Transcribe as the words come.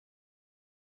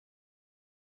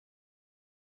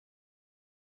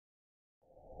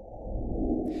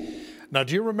Now,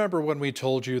 do you remember when we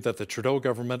told you that the Trudeau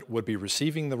government would be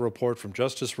receiving the report from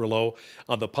Justice Rouleau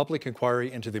on the public inquiry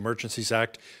into the Emergencies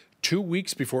Act 2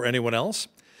 weeks before anyone else?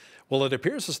 Well, it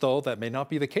appears as though that may not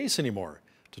be the case anymore.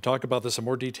 To talk about this in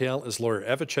more detail is lawyer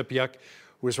Eva Chipiuk,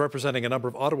 who is representing a number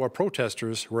of Ottawa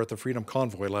protesters who were at the Freedom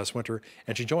Convoy last winter,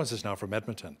 and she joins us now from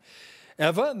Edmonton.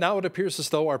 Eva, now it appears as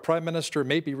though our Prime Minister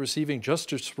may be receiving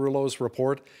Justice Rouleau's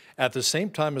report at the same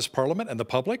time as Parliament and the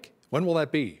public. When will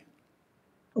that be?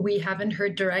 We haven't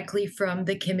heard directly from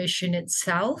the Commission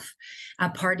itself.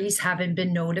 Parties haven't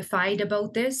been notified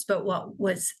about this, but what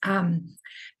was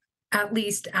at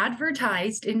least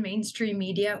advertised in mainstream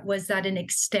media was that an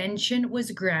extension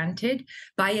was granted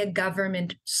by a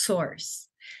government source,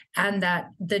 and that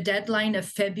the deadline of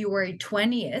February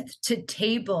 20th to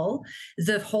table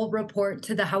the whole report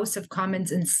to the House of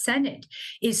Commons and Senate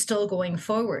is still going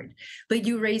forward. But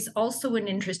you raise also an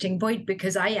interesting point,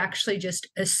 because I actually just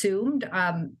assumed,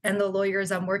 and the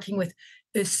lawyers I'm working with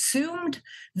assumed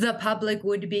the public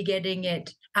would be getting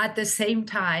it at the same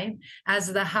time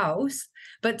as the House.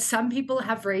 But some people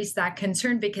have raised that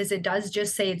concern because it does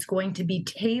just say it's going to be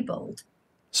tabled.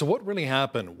 So what really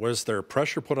happened? Was there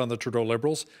pressure put on the Trudeau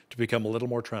Liberals to become a little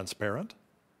more transparent?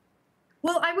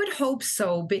 Well, I would hope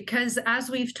so, because as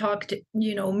we've talked,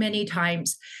 many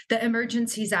times, the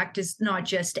Emergencies Act is not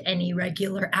just any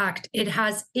regular act. It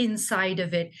has inside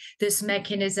of it this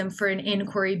mechanism for an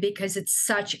inquiry, because it's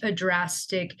such a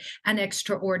drastic and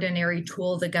extraordinary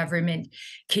tool the government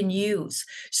can use.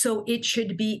 So it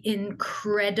should be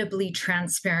incredibly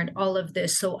transparent, all of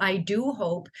this. So I do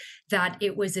hope that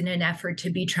it was in an effort to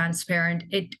be transparent.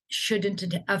 It shouldn't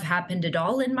have happened at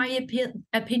all, in my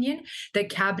opinion. The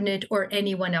Cabinet or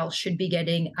anyone else should be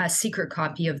getting a secret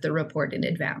copy of the report in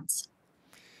advance.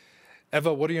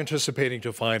 Eva, what are you anticipating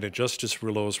to find in Justice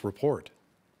Rouleau's report?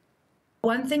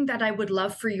 One thing that I would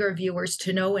love for your viewers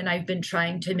to know, and I've been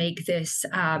trying to make this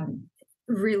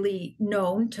really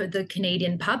known to the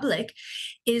Canadian public,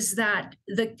 is that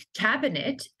the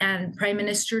Cabinet and Prime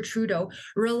Minister Trudeau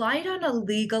relied on a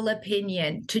legal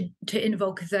opinion to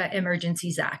invoke the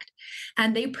Emergencies Act.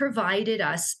 And they provided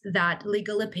us that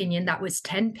legal opinion that was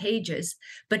 10 pages,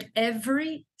 but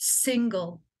every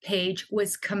single page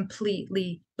was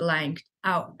completely blanked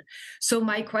out. So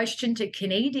my question to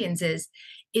Canadians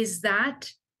is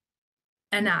that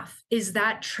enough? Is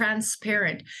that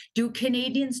transparent? Do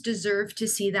Canadians deserve to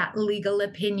see that legal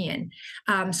opinion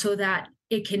so that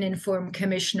it can inform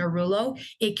Commissioner Rouleau,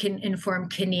 it can inform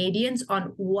Canadians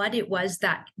on what it was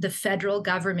that the federal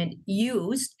government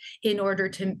used in order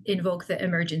to invoke the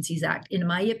Emergencies Act? In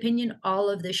my opinion, all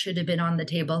of this should have been on the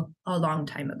table a long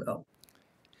time ago.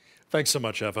 Thanks so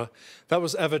much, Eva. That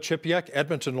was Eva Chipiuk,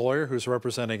 Edmonton lawyer who's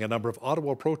representing a number of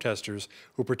Ottawa protesters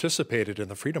who participated in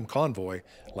the Freedom Convoy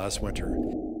last winter.